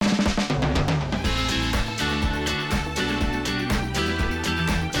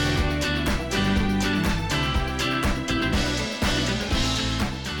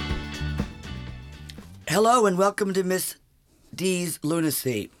Hello and welcome to Miss D's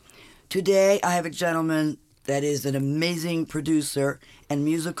Lunacy. Today I have a gentleman that is an amazing producer and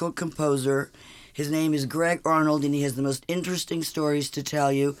musical composer. His name is Greg Arnold and he has the most interesting stories to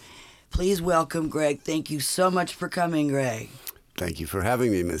tell you. Please welcome Greg. Thank you so much for coming, Greg. Thank you for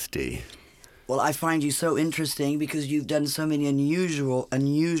having me, Miss D. Well, I find you so interesting because you've done so many unusual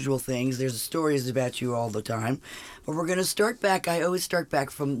things. There's stories about you all the time. But we're going to start back. I always start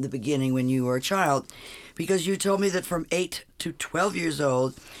back from the beginning when you were a child because you told me that from 8 to 12 years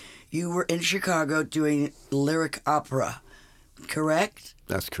old, you were in Chicago doing lyric opera, correct?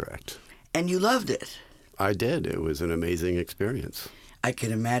 That's correct. And you loved it. I did. It was an amazing experience. I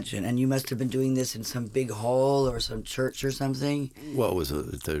can imagine. And you must have been doing this in some big hall or some church or something. Well, it was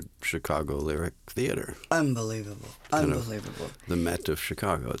the Chicago Lyric Theater. Unbelievable. Unbelievable. The Met of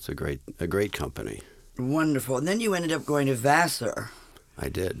Chicago. It's a great company. Wonderful. And then you ended up going to Vassar. I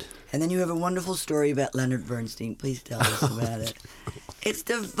did. And then you have a wonderful story about Leonard Bernstein. Please tell us about it. It's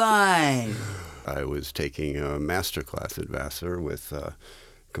divine. I was taking a master class at Vassar with a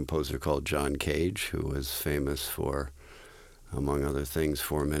composer called John Cage, who was famous for, among other things,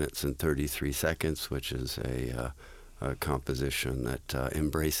 4 minutes and 33 seconds, which is a composition that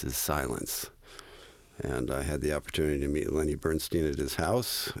embraces silence. And I had the opportunity to meet Lenny Bernstein at his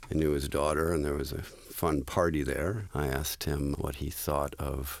house. I knew his daughter, and there was a fun party there. I asked him what he thought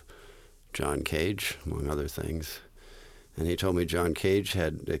of John Cage, among other things. And he told me John Cage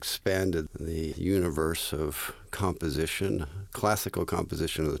had expanded the universe of composition, classical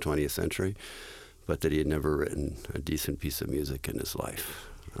composition of the 20th century, but that he had never written a decent piece of music in his life.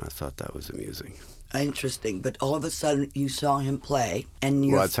 And I thought that was amusing. Interesting. But all of a sudden you saw him play and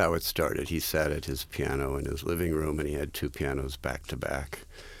you... Well, that's how it started. He sat at his piano in his living room and he had two pianos back to back.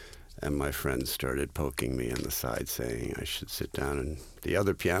 And my friends started poking me in the side saying I should sit down at the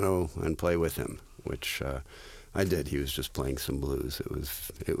other piano and play with him, which I did. He was just playing some blues.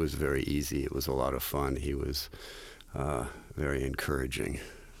 It was very easy. It was a lot of fun. He was very encouraging.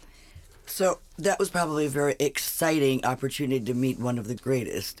 So that was probably a very exciting opportunity to meet one of the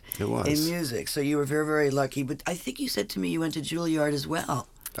greatest in music. So you were very, very lucky. But I think you said to me you went to Juilliard as well.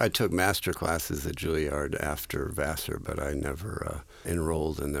 I took master classes at Juilliard after Vassar, but I never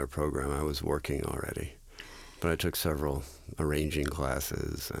enrolled in their program. I was working already. But I took several arranging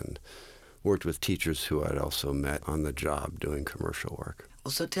classes and worked with teachers who I'd also met on the job doing commercial work.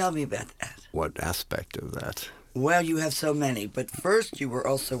 Well, so tell me about that. What aspect of that? Well, you have so many, but first you were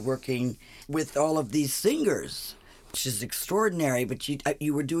also working with all of these singers, which is extraordinary, but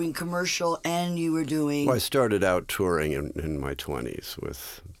you were doing commercial and you were doing... Well, I started out touring in my 20s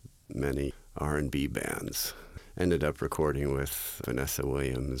with many R&B bands. Ended up recording with Vanessa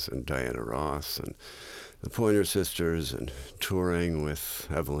Williams and Diana Ross and the Pointer Sisters and touring with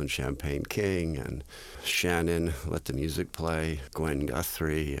Evelyn Champagne King and Shannon, Let the Music Play, Gwen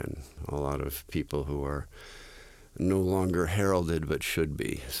Guthrie, and a lot of people who are no longer heralded but should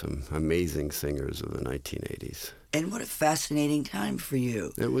be, some amazing singers of the 1980s. And what a fascinating time for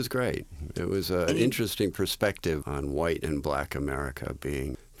you. It was great. It was an interesting perspective on white and black America,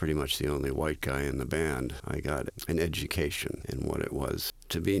 being pretty much the only white guy in the band. I got an education in what it was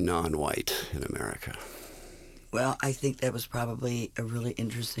to be non-white in America. Well, I think that was probably a really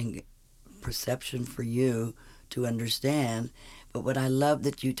interesting perception for you to understand. But what I loved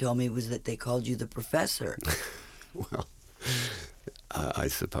that you told me was that they called you the professor. Well, I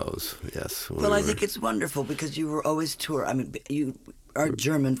suppose, yes. Well, I think it's wonderful because you were always touring. I mean, you are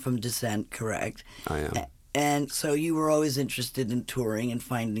German from descent, correct? I am. And so you were always interested in touring and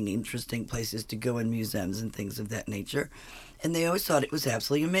finding interesting places to go in museums and things of that nature. And they always thought it was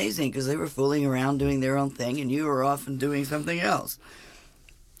absolutely amazing because they were fooling around doing their own thing and you were off and doing something else.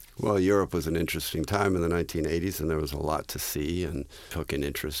 Well, Europe was an interesting time in the 1980s and there was a lot to see and took an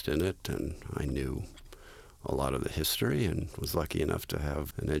interest in it, and I knew a lot of the history and was lucky enough to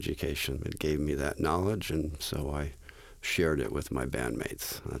have an education that gave me that knowledge, and so I shared it with my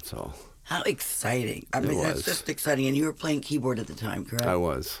bandmates. That's all. How exciting. I mean, that's just exciting. And you were playing keyboard at the time, correct? I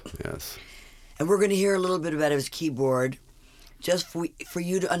was, yes. And we're going to hear a little bit about his keyboard just for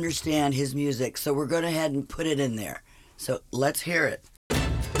you to understand his music. So we're going to ahead and put it in there. So let's hear it.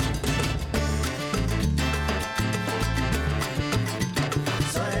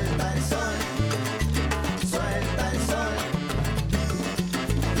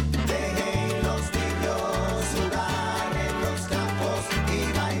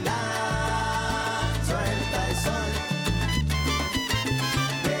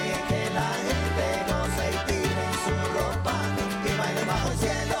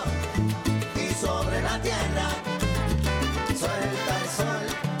 Sobre la tierra, suelta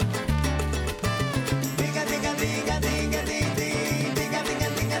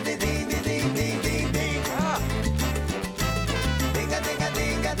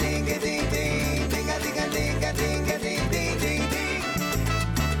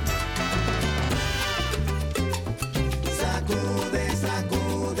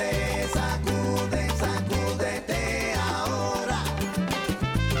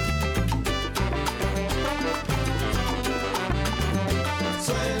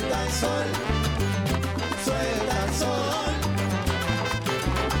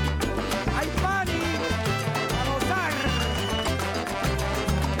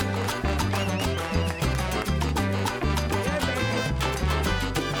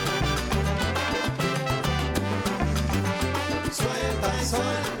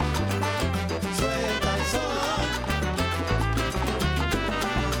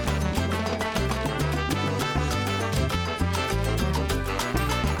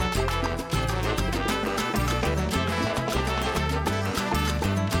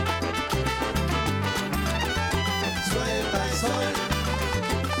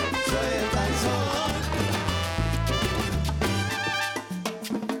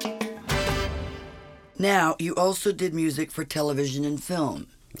Now, you also did music for television and film.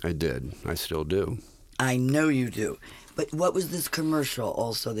 I did. I still do. I know you do. But what was this commercial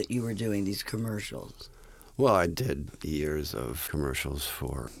also that you were doing, these commercials? Well, I did years of commercials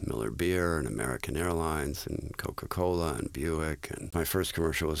for Miller Beer and American Airlines and Coca-Cola and Buick. And my first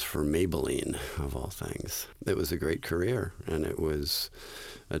commercial was for Maybelline, of all things. It was a great career, and it was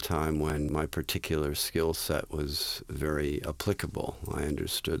a time when my particular skill set was very applicable. I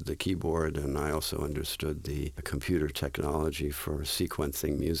understood the keyboard, and I also understood the computer technology for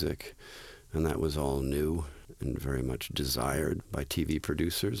sequencing music, and that was all new and very much desired by TV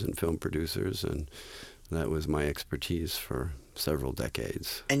producers and film producers, and that was my expertise for several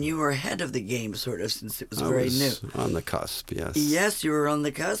decades. And you were ahead of the game, sort of, since it was I very was new. on the cusp, yes. Yes, you were on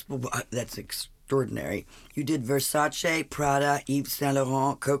the cusp. Well, that's extraordinary. You did Versace, Prada, Yves Saint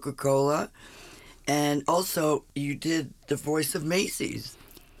Laurent, Coca-Cola, and also you did the voice of Macy's.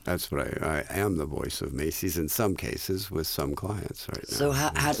 That's what I am, the voice of Macy's in some cases with some clients right now.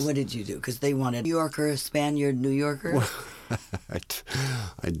 So what did you do? Because they wanted New Yorker, Spaniard, New Yorker. Well,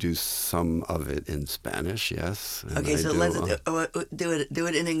 I do some of it in Spanish, yes. Okay, so let's do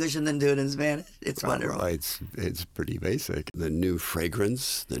it in English and then do it in Spanish. It's wonderful. Well, it's pretty basic. The new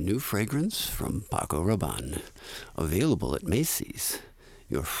fragrance from Paco Rabanne, available at Macy's,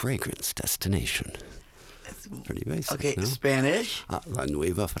 your fragrance destination. Pretty basic. Okay, no? Spanish. La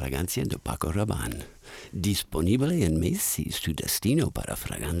nueva fragancia de Paco Rabanne, disponible en Macy's, tu destino para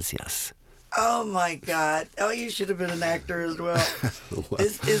fragancias. Oh my God! Oh, you should have been an actor as well.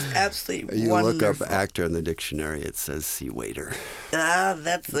 This is absolutely you wonderful. look up actor in the dictionary, it says see waiter. Ah,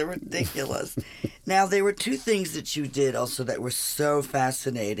 that's ridiculous. Now, there were two things that you did also that were so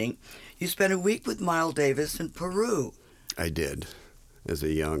fascinating. You spent a week with Miles Davis in Peru. I did, as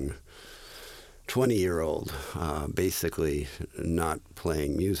a young 20-year-old, basically not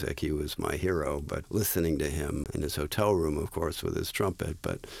playing music. He was my hero, but listening to him in his hotel room, of course, with his trumpet,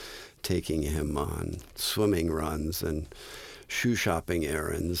 but taking him on swimming runs and shoe shopping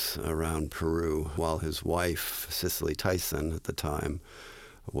errands around Peru while his wife, Cicely Tyson, at the time,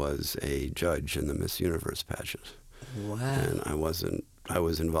 was a judge in the Miss Universe pageant. Wow. And I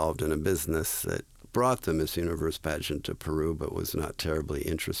was involved in a business that brought the Miss Universe pageant to Peru, but was not terribly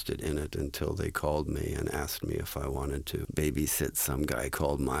interested in it until they called me and asked me if I wanted to babysit some guy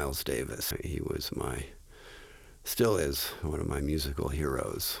called Miles Davis. He was still is one of my musical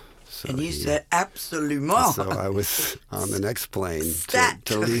heroes. So and you said, absolument. So I was on the next plane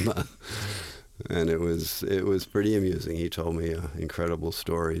to Lima. And it was pretty amusing. He told me incredible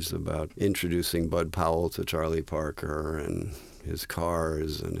stories about introducing Bud Powell to Charlie Parker and his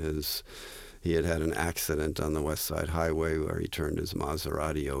cars and he had an accident on the West Side Highway where he turned his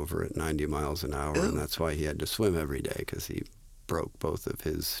Maserati over at 90 miles an hour, and that's why he had to swim every day, because he broke both of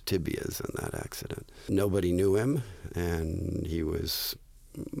his tibias in that accident. Nobody knew him, and he was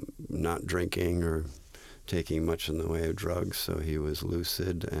not drinking or taking much in the way of drugs, so he was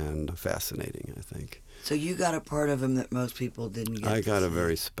lucid and fascinating, I think. So you got a part of him that most people didn't get. I got a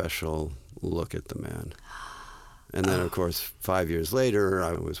very special look at the man. And then, of course, 5 years later,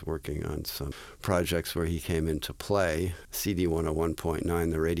 I was working on some projects where he came into play. CD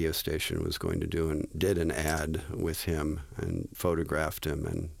 101.9, the radio station, was going to did an ad with him and photographed him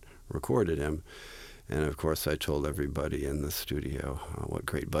and recorded him. And, of course, I told everybody in the studio what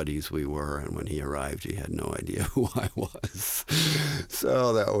great buddies we were, and when he arrived, he had no idea who I was.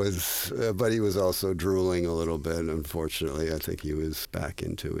 So that was, but he was also drooling a little bit, unfortunately. I think he was back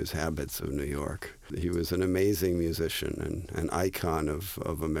into his habits of New York. He was an amazing musician and an icon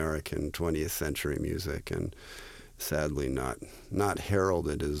of American 20th century music, and sadly not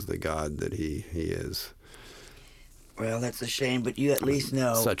heralded as the god that he is. Well, that's a shame, but you at least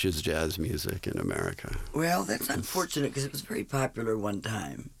know. Such is jazz music in America. Well, that's unfortunate because it was very popular one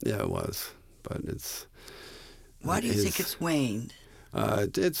time. Yeah, it was, but it's. Why do you think it's waned? I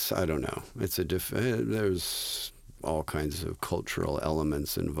don't know. There's all kinds of cultural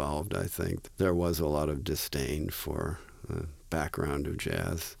elements involved, I think. There was a lot of disdain for the background of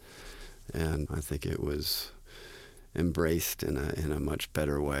jazz, and I think it was embraced in a much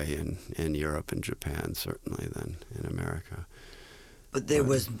better way in Europe and Japan, certainly, than in America. But there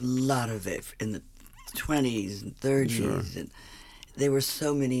was a lot of it in the 20s and 30s. Sure. And there were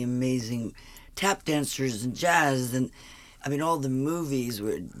so many amazing tap dancers and jazz, and I mean, all the movies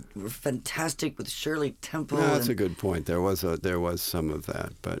were fantastic with Shirley Temple. No, that's a good point. There was some of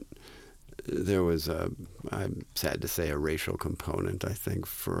that, but there was I'm sad to say, a racial component, I think,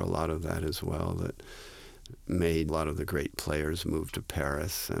 for a lot of that as well, that made a lot of the great players move to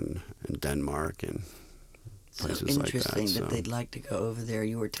Paris and Denmark and So places like interesting that. that they'd like to go over there.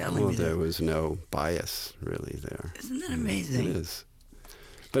 You were telling Well, me there that. was no bias really there. Isn't that amazing? It is.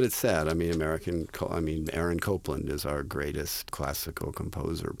 But it's sad. I mean, Aaron Copland is our greatest classical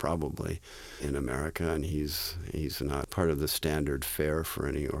composer probably in America, and he's not part of the standard fare for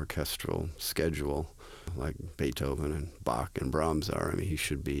any orchestral schedule like Beethoven and Bach and Brahms are. I mean, he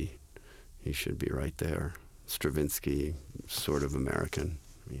should be right there. Stravinsky, sort of American.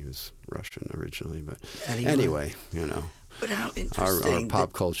 He was Russian originally, but anyway, But how our interesting.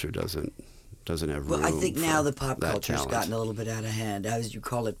 pop culture doesn't have room. Well, I think now for the pop that culture's talent. gotten a little bit out of hand, as you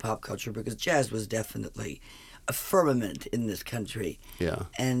call it, pop culture, because jazz was definitely a firmament in this country. Yeah.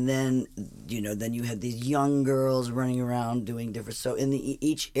 And then, then you had these young girls running around doing different. So in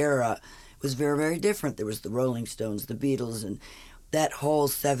each era was very, very different. There was the Rolling Stones, the Beatles, and that whole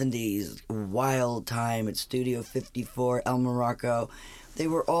 70s wild time at Studio 54, El Morocco. They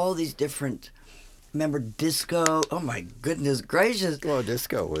were all these different. Remember disco? Oh my goodness gracious! Well,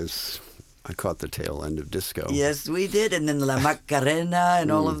 disco was. I caught the tail end of disco. Yes, we did. And then La Macarena and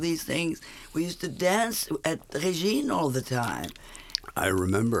all of these things. We used to dance at Regine all the time. I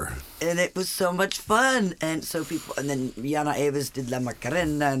remember. And it was so much fun. And so and then Jana Eves did La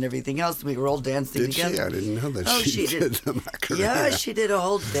Macarena and everything else. We were all dancing Did together. she? I didn't know that Oh, she she did the Macarena. Yeah, she did a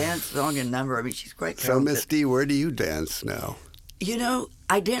whole dance song and number. I mean, she's quite So, talented. Miss D, where do you dance now?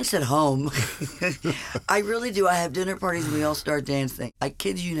 I dance at home. I really do. I have dinner parties and we all start dancing. I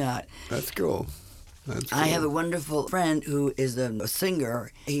kid you not. That's cool. I have a wonderful friend who is a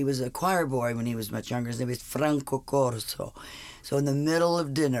singer. He was a choir boy when he was much younger. His name is Franco Corso. So in the middle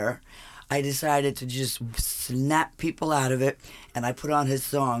of dinner, I decided to just snap people out of it, and I put on his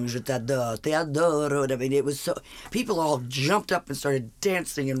song, Je t'adore, te adoro. I mean, it was so... People all jumped up and started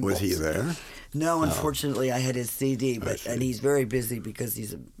dancing. And Was he there? No, unfortunately, I had his CD, and he's very busy because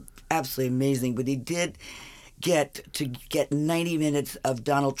he's absolutely amazing. But he did get 90 minutes of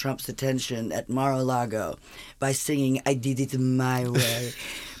Donald Trump's attention at Mar-a-Lago by singing I Did It My Way.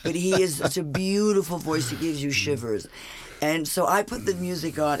 But he has such a beautiful voice, he gives you shivers. And so I put the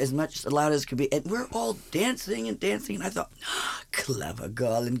music on as loud as could be, and we're all dancing, and I thought, clever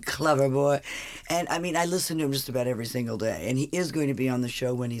girl and clever boy. And I mean, I listen to him just about every single day, and he is going to be on the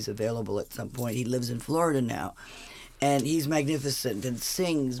show when he's available at some point. He lives in Florida now. And he's magnificent and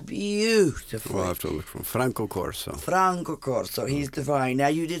sings beautifully. We'll have to look for Franco Corso. Franco Corso, he's divine. Now,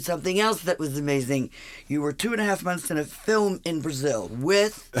 you did something else that was amazing. You were 2.5 months in a film in Brazil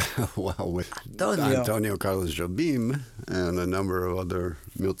with... Well, with Antonio. Antonio Carlos Jobim and a number of other,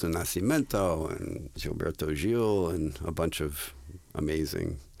 Milton Nascimento and Gilberto Gil and a bunch of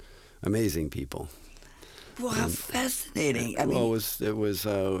amazing people. Well, how fascinating. I mean, Well, it was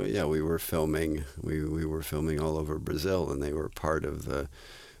we were filming. We were filming all over Brazil, and they were part of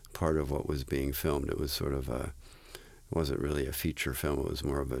what was being filmed. It was sort of it wasn't really a feature film. It was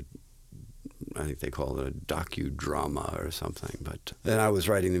more of I think they called it a docudrama or something. But then I was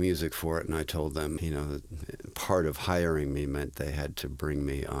writing the music for it, and I told them, that part of hiring me meant they had to bring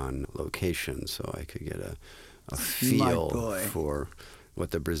me on location so I could get a feel for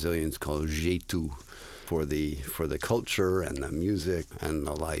what the Brazilians call jeito. For the culture and the music and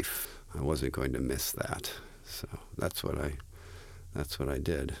the life. I wasn't going to miss that. So that's what I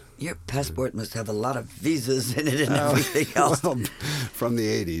did. Your passport must have a lot of visas in it and everything else. Well, from the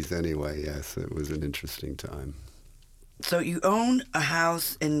 80s anyway, yes. It was an interesting time. So you own a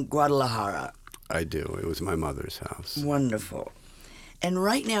house in Guadalajara. I do. It was my mother's house. Wonderful. And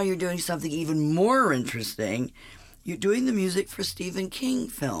right now you're doing something even more interesting. You're doing the music for Stephen King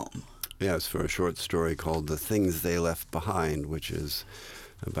film. Yes, for a short story called The Things They Left Behind, which is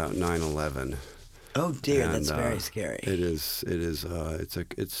about 9/11. Oh dear, And, that's very scary. It is.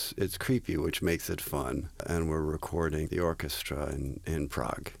 It's creepy, which makes it fun. And we're recording the orchestra in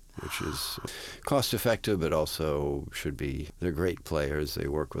Prague, which is cost effective, but also should be. They're great players. They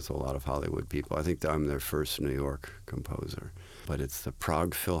work with a lot of Hollywood people. I think I'm their first New York composer. But it's the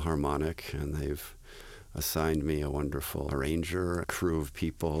Prague Philharmonic, and they've assigned me a wonderful arranger, a crew of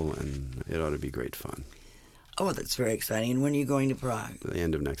people, and it ought to be great fun. Oh, that's very exciting. And when are you going to Prague? At the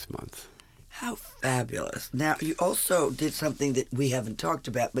end of next month. How fabulous. Now, you also did something that we haven't talked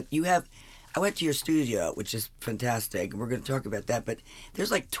about, but I went to your studio, which is fantastic. We're going to talk about that, but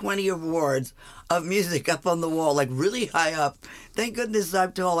there's like 20 awards of music up on the wall, like really high up. Thank goodness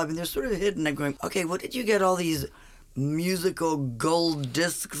I'm tall. I mean, they're sort of hidden. I'm going, okay, what did you get all these musical gold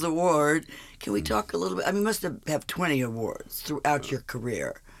discs award? Can we talk a little bit? I mean, you must have 20 awards throughout your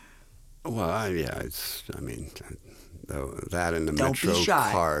career. Well, that and the Don't Metro be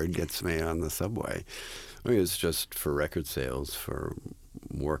shy. card gets me on the subway. I mean, it's just for record sales, for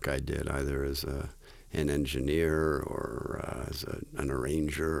work I did either as a an engineer or as an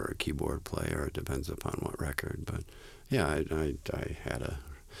arranger or a keyboard player. It depends upon what record. But yeah,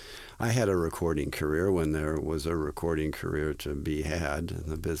 I had a recording career when there was a recording career to be had, and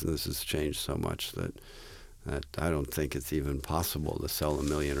the business has changed so much that I don't think it's even possible to sell 1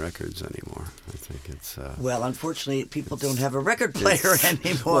 million records anymore. I think it's... well, unfortunately, people don't have a record player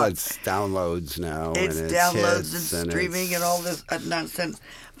anymore. Well, it's downloads now. It's and downloads hits and streaming and all this nonsense.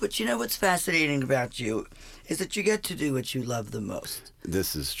 But you know what's fascinating about you is that you get to do what you love the most.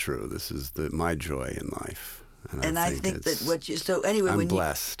 This is true. This is my joy in life. And I think that what you... So anyway, I'm when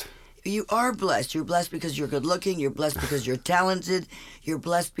blessed. You are blessed. You're blessed because you're good looking. You're blessed because you're talented. You're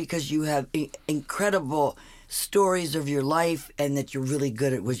blessed because you have incredible stories of your life and that you're really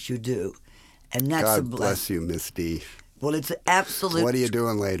good at what you do. And that's a God blessing. bless you, Miss D. Well, it's an absolute... What are you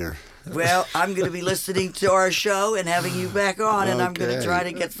doing later? Well, I'm going to be listening to our show and having you back on, and I'm going to Okay. try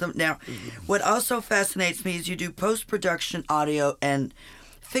to get some... Now, what also fascinates me is you do post-production audio and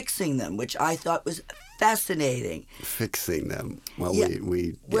fixing them, which I thought was fascinating. Fixing them. Well, Yeah.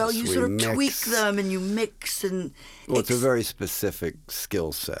 we Well, yes, you we sort of mix. tweak them and you mix and... Well, it's a very specific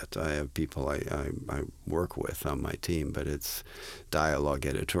skill set. I have people I work with on my team, but it's dialogue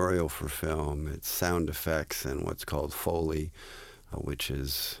editorial for film, it's sound effects, and what's called Foley, which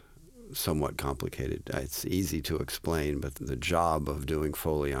is somewhat complicated. It's easy to explain, but the job of doing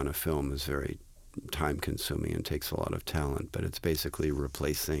Foley on a film is very time-consuming and takes a lot of talent, but it's basically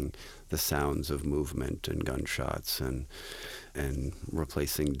replacing the sounds of movement and gunshots and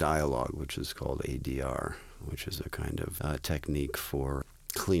replacing dialogue, which is called ADR, which is a kind of technique for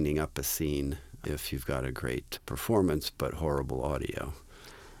cleaning up a scene if you've got a great performance but horrible audio.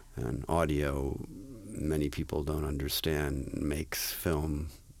 And audio, many people don't understand, makes film...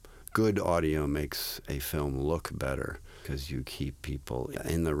 Good audio makes a film look better because you keep people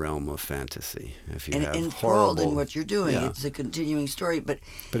in the realm of fantasy. If you and have enthralled horrible, in what you're doing. Yeah. It's a continuing story, but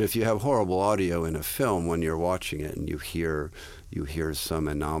But if you have horrible audio in a film, when you're watching it and you hear some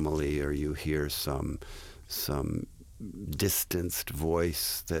anomaly or you hear some distanced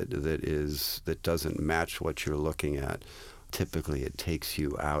voice that doesn't match what you're looking at, typically it takes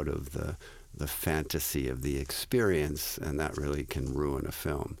you out of the fantasy of the experience, and that really can ruin a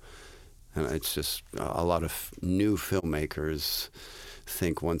film. And it's just a lot of new filmmakers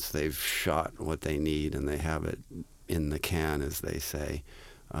think once they've shot what they need and they have it in the can, as they say,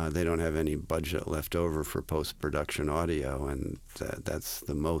 they don't have any budget left over for post-production audio, and that's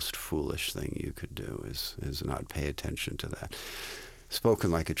the most foolish thing you could do is not pay attention to that.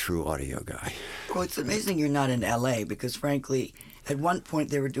 Spoken like a true audio guy. well, it's amazing you're not in L.A. because, frankly, at one point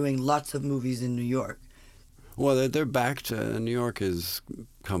they were doing lots of movies in New York. Well, they're back to... New York is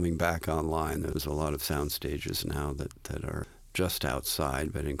coming back online. There's a lot of sound stages now that are just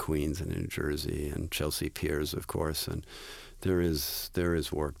outside, but in Queens and in Jersey and Chelsea Piers, of course, and there is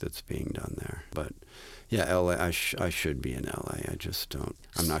work that's being done there. But yeah, L.A. I should be in L.A. I just don't.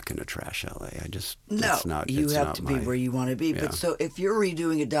 I'm not going to trash L.A. No, you it's have not to be my- where you want to be. Yeah. But so if you're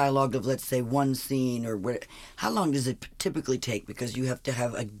redoing a dialogue of, let's say, one scene or what, how long does it typically take? Because you have to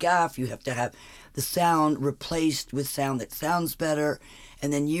have a gaff, you have to have the sound replaced with sound that sounds better,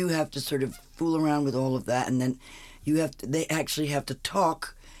 and then you have to sort of fool around with all of that, and then they actually have to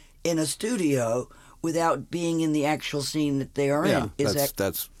talk in a studio without being in the actual scene that they are Yeah, in.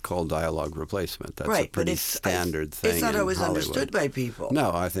 that's called dialogue replacement. That's a right? But pretty it's standard thing. It's not in always Hollywood. understood by people.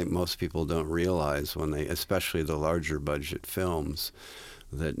 No, I think most people don't realize when they, especially the larger budget films,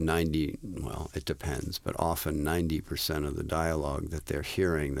 that it depends, but often 90% of the dialogue that they're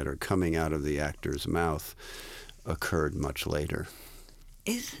hearing that are coming out of the actor's mouth occurred much later.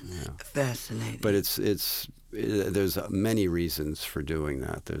 Isn't that fascinating? But there's many reasons for doing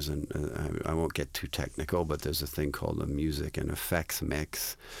that. I won't get too technical, but there's a thing called a music and effects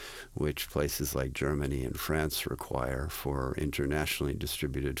mix, which places like Germany and France require for internationally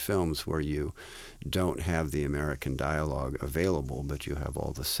distributed films, where you don't have the American dialogue available, but you have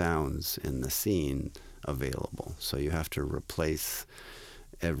all the sounds in the scene available. So you have to replace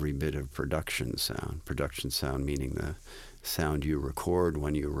every bit of production sound. Production sound meaning the sound you record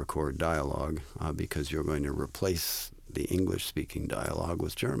when you record dialogue, because you're going to replace the English-speaking dialogue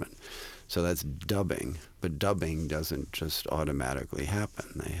with German. So that's dubbing, but dubbing doesn't just automatically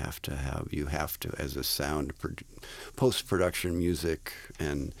happen. You have to, as a sound post-production music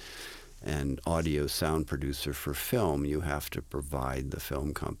and audio sound producer for film, you have to provide the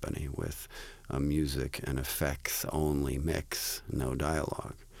film company with a music and effects only mix, no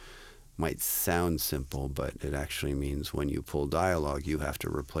dialogue. might sound simple, but it actually means when you pull dialogue, you have to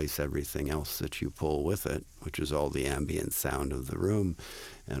replace everything else that you pull with it, which is all the ambient sound of the room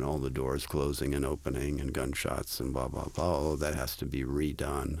and all the doors closing and opening and gunshots and blah, blah, blah. All of that has to be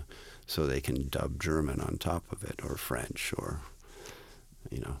redone so they can dub German on top of it, or French, or,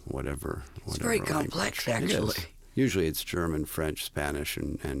 whatever. It's very complex, actually. Usually it's German, French, Spanish,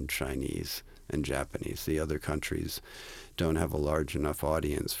 and Chinese and Japanese. The other countries don't have a large enough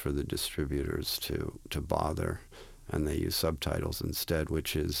audience for the distributors to bother, and they use subtitles instead,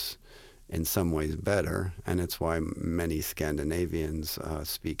 which is in some ways better, and it's why many Scandinavians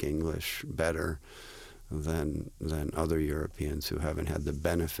speak English better than other Europeans who haven't had the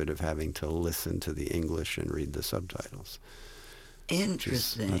benefit of having to listen to the English and read the subtitles.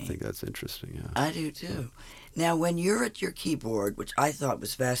 Interesting. I think that's interesting, yeah. I do too. Now, when you're at your keyboard, which I thought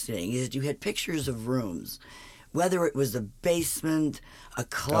was fascinating, is you had pictures of rooms, whether it was a basement, a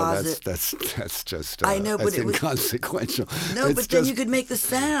closet. Oh, that's just I know, but that's it was inconsequential. No, It's but then just- you could make the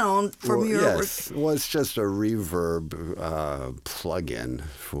sound from your. Yes, well, it's just a reverb plug-in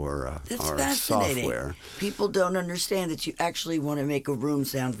for That's our fascinating. software. People don't understand that you actually want to make a room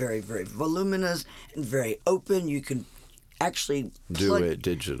sound very, very voluminous and very open. You can actually Do it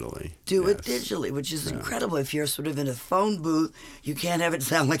digitally. do it Yes. digitally, which is incredible. If you're sort of in a phone booth, you can't have it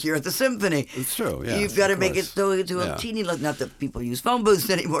sound like you're at the symphony. It's true, yes, You've got to of make it course. so into a Yeah. teeny, not that people use phone booths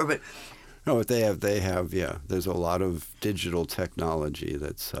anymore, but No, but they have, yeah. There's a lot of digital technology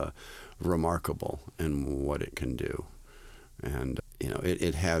that's remarkable in what it can do. And,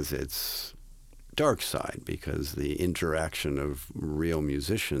 it has its dark side because the interaction of real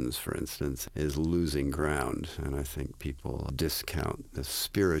musicians, for instance, is losing ground. And I think people discount the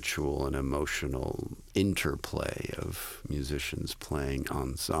spiritual and emotional interplay of musicians playing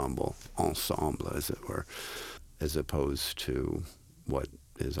ensemble, as it were, as opposed to what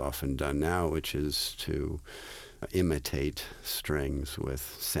is often done now, which is to imitate strings with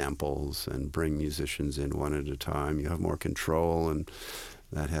samples and bring musicians in one at a time. You have more control, and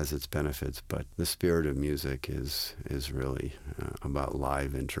that has its benefits, but the spirit of music is really about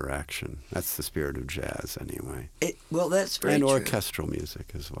live interaction. That's the spirit of jazz, anyway. well, that's very And true. orchestral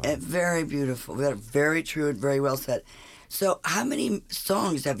music as well. Very beautiful. Very true and very well said. So, how many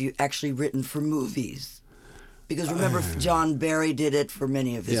songs have you actually written for movies? Because remember, John Barry did it for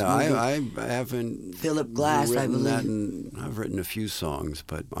many of his movies. I haven't Philip Glass, I written that, believe. and I've written a few songs,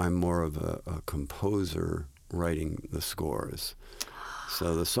 but I'm more of a composer writing the scores.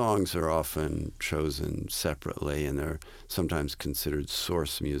 So the songs are often chosen separately, and they're sometimes considered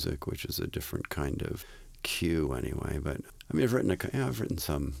source music, which is a different kind of cue anyway. But I mean, I've written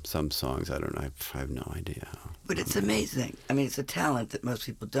some songs. I don't know. I have no idea. But it's amazing. I mean, it's a talent that most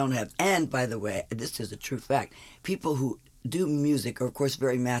people don't have. And by the way, this is a true fact. People who do music are, of course,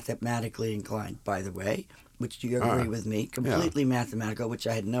 very mathematically inclined, by the way, which you agree with me, completely mathematical, which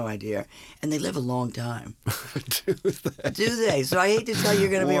I had no idea. And they live a long time. Do they? Do they? So I hate to tell you you're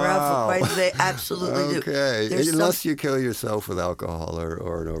going to be around for Wow. quite, they absolutely do. Okay, There's unless you kill yourself with alcohol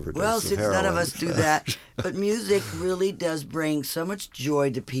or an overdose Well, of since heroin. none of us do that, but music really does bring so much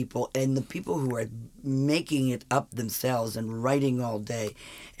joy to people, and the people who are making it up themselves and writing all day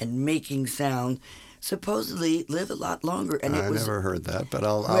and making sound supposedly live a lot longer. And I it was never heard that, but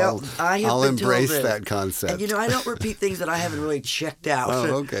well, I have I'll been told embrace this. that concept. And I don't repeat things that I haven't really checked out. Oh,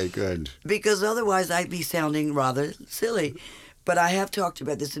 okay, good. Because otherwise I'd be sounding rather silly. But I have talked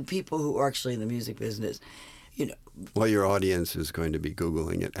about this, and people who are actually in the music business, Well, your audience is going to be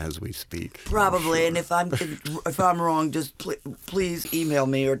Googling it as we speak. I'm probably. sure. And if I'm wrong, just please email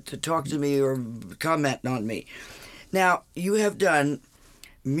me or to talk to me or comment on me. Now, you have done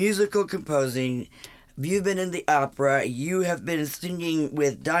musical composing. You've been in the opera. You have been singing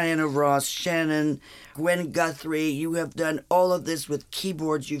with Diana Ross, Shannon, Gwen Guthrie. You have done all of this with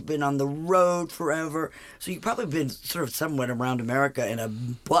keyboards. You've been on the road forever. So you've probably been sort of somewhat around America in a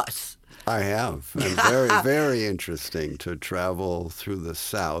bus. I have. And very, very interesting to travel through the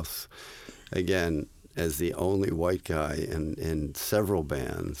South, again, as the only white guy in several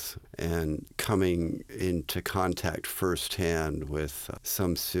bands, and coming into contact firsthand with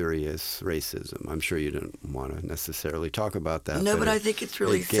some serious racism. I'm sure you don't want to necessarily talk about that. No, but I think it's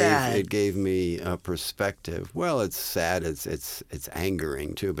really gave, sad. It gave me a perspective. Well, it's sad. It's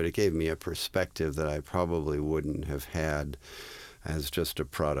angering too, but it gave me a perspective that I probably wouldn't have had as just a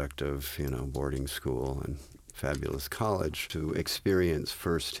product of boarding school and fabulous college, to experience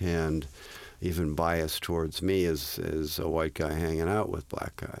firsthand even bias towards me as a white guy hanging out with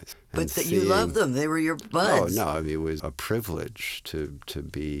black guys. But that you loved them. They were your buds. Oh, no, I mean, it was a privilege to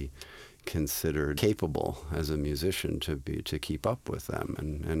be considered capable as a musician to keep up with them.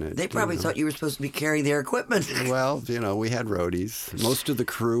 And They probably thought you were supposed to be carrying their equipment. Well, we had roadies. Most of the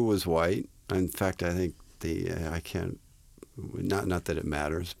crew was white. In fact, I think I can't, not that it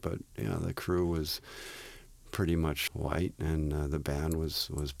matters, but the crew was pretty much white, and the band was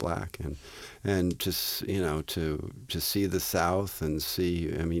black, and just to see the South and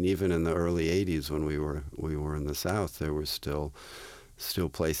see, I mean, even in the early '80s when we were in the South, there were still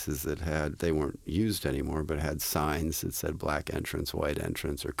places that they weren't used anymore, but had signs that said black entrance, white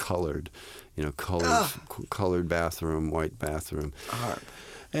entrance, or colored bathroom, white bathroom.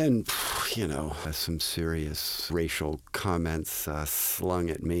 And, some serious racial comments slung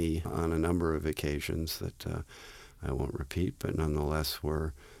at me on a number of occasions that I won't repeat, but nonetheless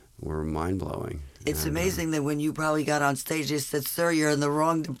were mind-blowing. It's amazing that when you probably got on stage, they said, "Sir, you're in the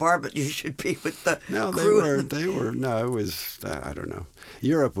wrong department. You should be with the crew." No, it was, I don't know.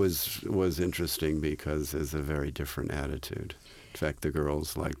 Europe was interesting because there's a very different attitude. In fact, the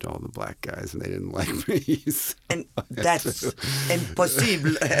girls liked all the black guys, and they didn't like me. So and that's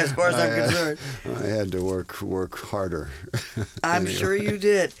impossible, as far as I'm concerned. I had to work harder. I'm sure you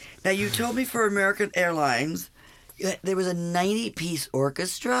did. Now, you told me for American Airlines, there was a 90-piece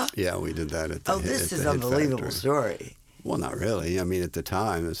orchestra? Yeah, we did that at the this is an unbelievable story. Well, not really. I mean, at the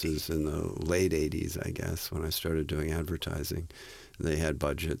time, this is in the late 80s, I guess, when I started doing advertising, they had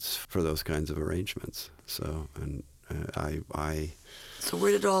budgets for those kinds of arrangements. So, and So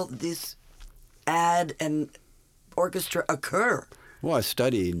where did all this ad and orchestra occur? Well, I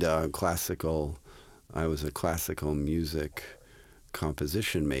studied classical. I was a classical music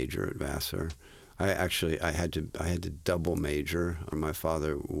composition major at Vassar. I had to double major. My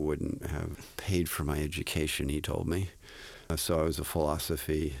father wouldn't have paid for my education, he told me. So I was a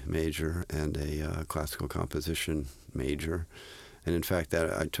philosophy major and a classical composition major. And in fact,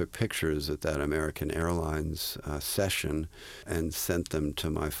 I took pictures at that American Airlines session and sent them to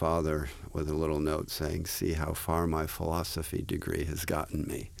my father with a little note saying, "See how far my philosophy degree has gotten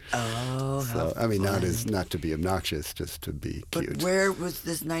me." Oh, so I mean, not to be obnoxious, just to be cute. But where was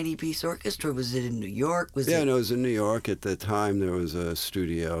this 90-piece orchestra? Was it in New York? No, it was in New York. At the time, there was a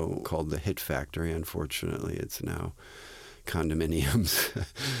studio called the Hit Factory. Unfortunately, it's now condominiums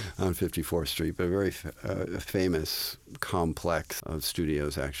on 54th Street, but a very famous complex of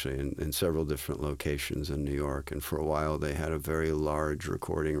studios, actually, in several different locations in New York. And for a while, they had a very large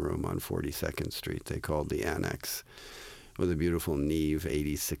recording room on 42nd Street they called the Annex, with a beautiful Neve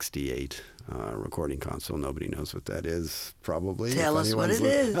 8068 recording console. Nobody knows what that is, probably. Tell us what it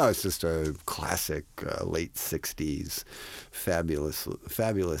is. No, it's just a classic late 60s,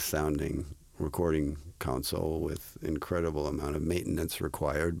 fabulous sounding recording console with incredible amount of maintenance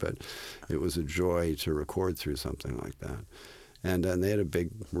required, but it was a joy to record through something like that. And they had a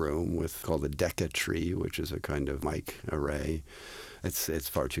big room called a Decca Tree, which is a kind of mic array. It's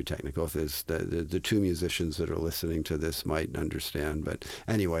far too technical. If the two musicians that are listening to this might understand, but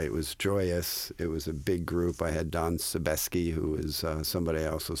anyway, it was joyous. It was a big group. I had Don Sebeski, who is somebody I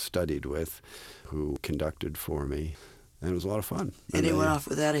also studied with, who conducted for me, and it was a lot of fun. And it went off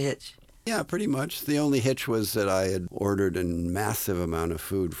without a hitch. Yeah, pretty much. The only hitch was that I had ordered a massive amount of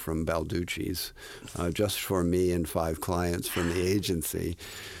food from Balducci's just for me and 5 clients from the agency.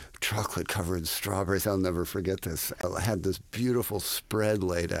 Chocolate-covered strawberries. I'll never forget this. I had this beautiful spread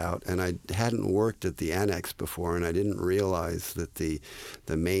laid out, and I hadn't worked at the Annex before, and I didn't realize that the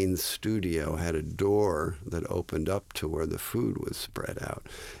main studio had a door that opened up to where the food was spread out.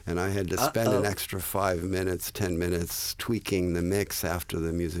 And I had to spend an extra 5 minutes, 10 minutes tweaking the mix after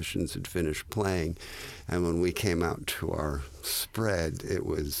the musicians had finished playing. And when we came out to our spread, it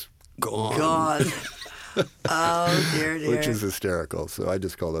was gone. Oh, dear. Which is hysterical. So I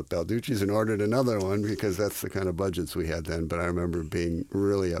just called up Balducci's and ordered another one because that's the kind of budgets we had then. But I remember being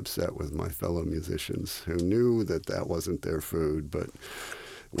really upset with my fellow musicians who knew that wasn't their food. But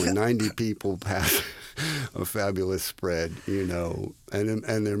when 90 people pass a fabulous spread, and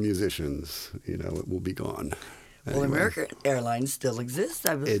they're musicians, it will be gone. Anyway. Well, American Airlines still exists,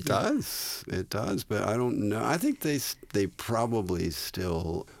 I believe. It does, but I don't know. I think they probably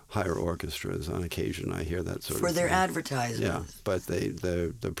still hire orchestras on occasion. I hear that sort of thing. For their advertisements. Yeah, but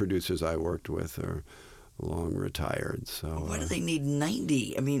the producers I worked with are long retired. So why do they need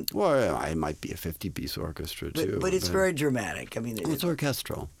 90? I mean, well, it might be a 50-piece orchestra too. But it's very dramatic. I mean, it's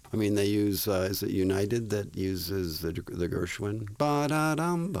orchestral. I mean, they use is it United that uses the Gershwin? Ba da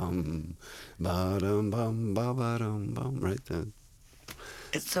dum bum, ba dum bum, ba ba dum bum. Right.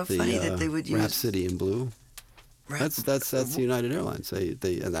 It's so funny that they would use Rhapsody in Blue. Right. That's United Airlines.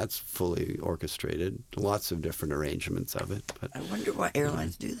 They and that's fully orchestrated. Lots of different arrangements of it. But I wonder why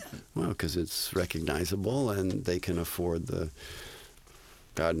airlines do that. well, because it's recognizable and they can afford the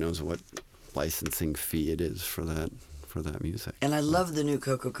God knows what licensing fee it is for that music. And I love the new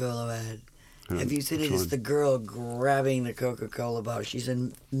Coca-Cola ad. Have you seen it? Which It's one? the girl grabbing the Coca-Cola bottle. She's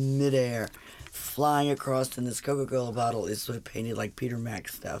in midair, flying across, and this Coca-Cola bottle is sort of painted like Peter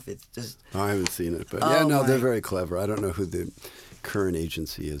Max stuff. It's just, I haven't seen it, but Oh, yeah, no, my. they're very clever. I don't know who the current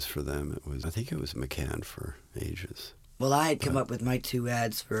agency is for them. I think it was McCann for ages. well, I had come up with my 2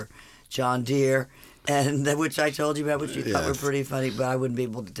 ads for John Deere, and which I told you about, which you thought were Yes. pretty funny, but I wouldn't be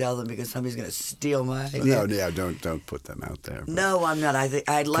able to tell them because somebody's going to steal my idea. No, yeah, don't put them out there. No, I'm not.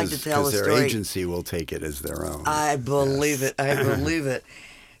 I'd like to tell a their story. agency will take it as their own. I believe Yes. it. I believe it.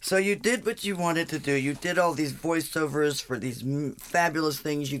 So you did what you wanted to do. You did all these voiceovers for these fabulous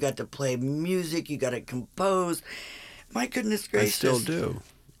things. You got to play music. You got to compose. My goodness I gracious! still do.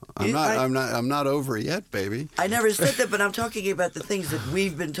 I'm You- not. I- I'm not over it yet, baby. I never said that, but I'm talking about the things that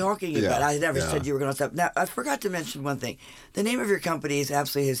we've been talking about. Yeah, I never yeah. said you were going to stop. Now, I forgot to mention one thing. The name of your company is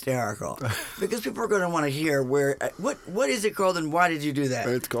absolutely hysterical because people are going to want to hear what is it called and why did you do that?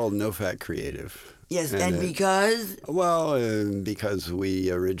 It's called No Fat Creative. Yes, and it- because Well, because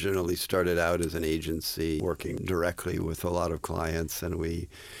we originally started out as an agency working directly with a lot of clients, and we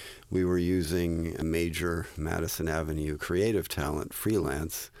were using a major Madison Avenue creative talent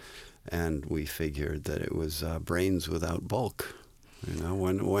freelance, and we figured that it was brains without bulk. You know,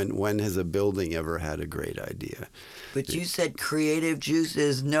 when has a building ever had a great idea? but you said creative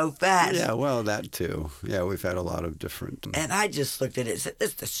juices, no fat. Yeah, well, that too. Yeah, we've had a lot of different. And I just looked at it and said,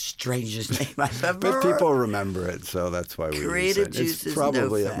 that's the strangest name I've ever But heard. people remember it, so that's why we Creative use it. juices, It's no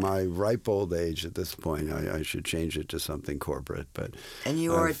probably fat. at my ripe old age at this point. I should change it to something corporate, but And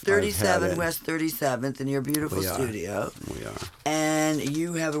you are at I've had 37 it. West 37th in your beautiful We are. studio. We are. And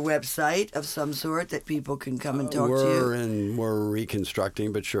you have a website of some sort that people can come and talk to you. We're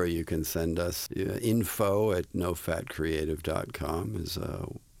reconstructing, but sure, you can send us info@nofatcreative.com is a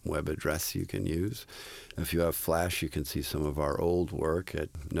web address you can use. If you have Flash, you can see some of our old work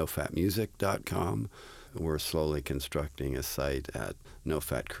at nofatmusic.com. We're slowly constructing a site at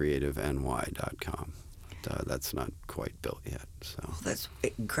nofatcreativeny.com. That's not quite built yet. So That's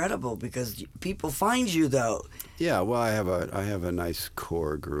incredible because people find you, though. yeah, well, I have a nice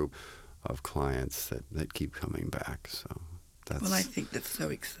core group of clients that keep coming back. So Well, I think that's so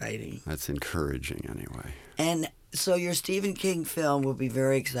exciting. that's encouraging anyway. And so your Stephen King film will be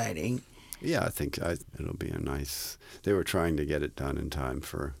very exciting. Yeah, I think it'll be a nice. They were trying to get it done in time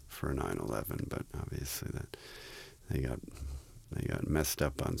for 9/11, but obviously that they got messed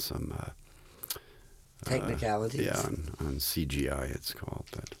up on some Technicalities. yeah, on CGI it's called,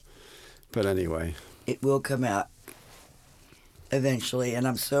 but anyway, It will come out eventually, and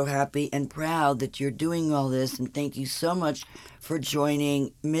I'm so happy and proud that you're doing all this, and thank you so much for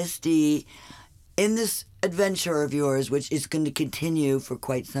joining Misty in this adventure of yours, which is going to continue for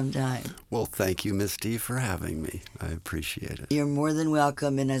quite some time. well, thank you, Miss D, for having me. I appreciate it. You're more than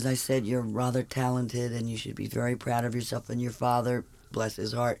welcome, and as I said, you're rather talented, and you should be very proud of yourself, and your father, bless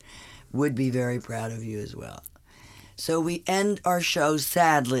his heart, would be very proud of you as well. So we end our show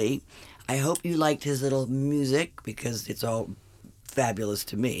sadly. I hope you liked his little music because it's all fabulous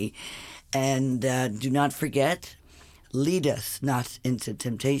to me. And do not forget, lead us not into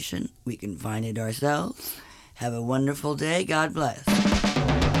temptation. We can find it ourselves. Have a wonderful day. God bless.